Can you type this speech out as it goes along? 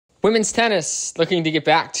Women's tennis looking to get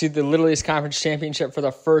back to the Little East Conference Championship for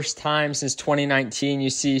the first time since 2019.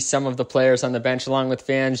 You see some of the players on the bench along with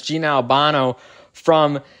fans. Gina Albano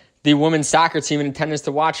from the women's soccer team in attendance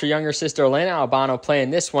to watch her younger sister Elena Albano play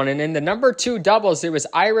in this one. And in the number 2 doubles, it was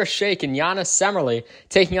Ira Shake and Yana Semmerly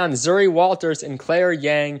taking on Zuri Walters and Claire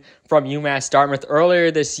Yang from UMass Dartmouth.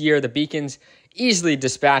 Earlier this year, the Beacons easily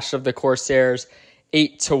dispatched of the Corsairs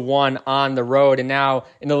 8-1 on the road. And now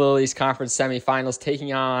in the Little East Conference semifinals,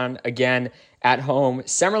 taking on again at home.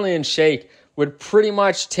 Semmerly and Shake would pretty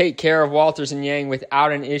much take care of Walters and Yang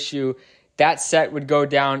without an issue. That set would go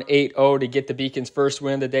down 8-0 to get the Beacons' first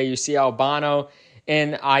win of the day. You see Albano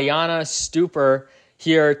and Ayana Stuper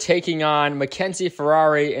here taking on Mackenzie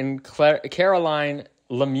Ferrari and Caroline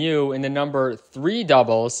Lemieux in the number 3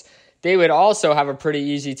 doubles. They would also have a pretty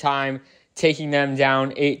easy time taking them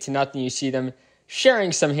down 8-0. You see them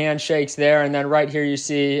sharing some handshakes there. And then right here you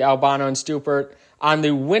see Albano and Stupert on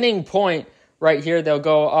the winning point right here. They'll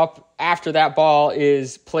go up after that ball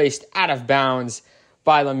is placed out of bounds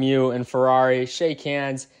by Lemieux and Ferrari. Shake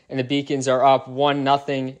hands, and the Beacons are up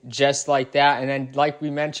 1-0 just like that. And then, like we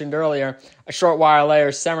mentioned earlier, a short while later,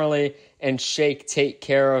 Semmerly and Shake take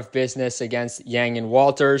care of business against Yang and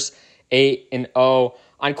Walters, 8-0.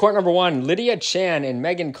 On court number 1, Lydia Chan and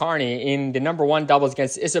Megan Carney in the number 1 doubles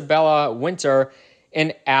against Isabella Winter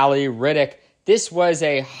and Allie Riddick. This was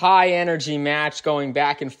a high-energy match going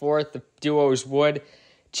back and forth. The duos would.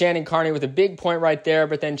 Chan and Carney with a big point right there,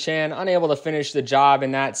 but then Chan unable to finish the job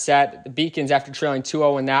in that set. The Beacons, after trailing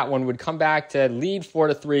 2-0 in that one, would come back to lead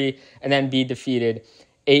 4-3 and then be defeated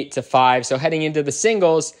 8-5. So heading into the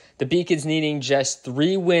singles, the Beacons needing just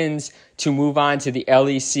 3 wins to move on to the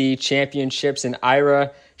LEC championships, and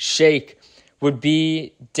Ira Shake would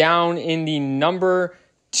be down in the number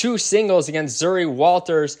 2 singles against Zuri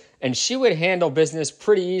Walters, and she would handle business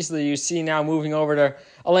pretty easily. You see now moving over to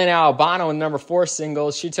Elena Albano in number 4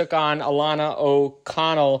 singles. She took on Alana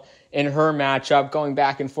O'Connell in her matchup, going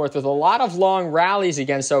back and forth with a lot of long rallies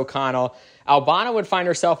against O'Connell. Albano would find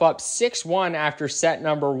herself up 6-1 after set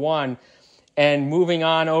number 1. And moving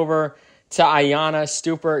on over to Ayana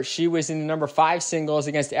Stuper, she was in the number 5 singles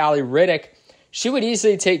against Allie Riddick. She would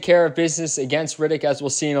easily take care of business against Riddick, as we'll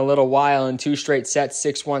see in a little while, in 2 straight sets,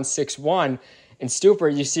 6-1, 6-1. And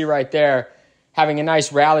Stuper, you see right there, having a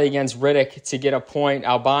nice rally against Riddick to get a point.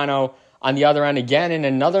 Albano on the other end again in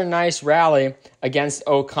another nice rally against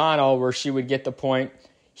O'Connell, where she would get the point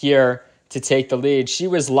here to take the lead. She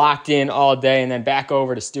was locked in all day, and then back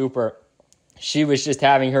over to Stuper. She was just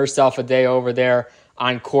having herself a day over there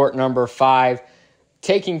on court number 5,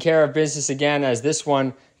 taking care of business again as this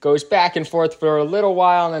one goes back and forth for a little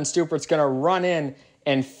while, and then Stupert's going to run in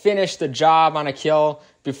and finish the job on a kill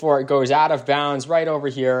before it goes out of bounds right over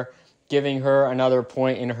here, giving her another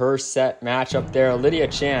point in her set matchup there. Lydia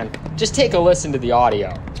Chan, just take a listen to the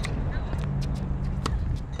audio.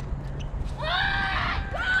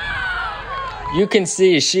 You can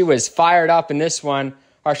see she was fired up in this one.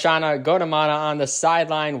 Harshana Godamana on the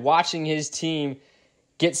sideline watching his team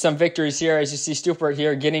get some victories here. As you see Stupert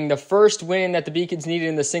here getting the first win that the Beacons needed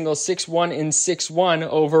in the singles, 6-1 and 6-1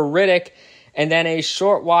 over Riddick. And then a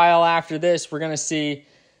short while after this, we're going to see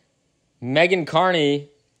Megan Carney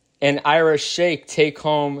and Ira Shake take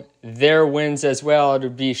home their wins as well. It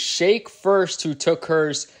would be Shake first, who took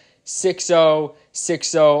hers 6-0,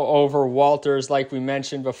 6-0 over Walters, like we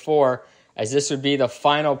mentioned before, as this would be the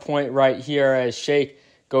final point right here as Shake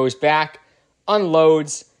goes back,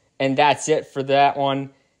 unloads, and that's it for that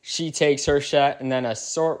one. She takes her shot, and then a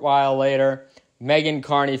short while later, Megan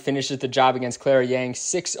Carney finishes the job against Claire Yang,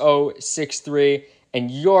 6-0, 6-3, and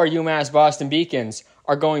your UMass Boston Beacons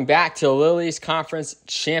are going back to the Little East Conference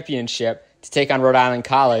Championship to take on Rhode Island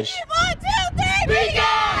College.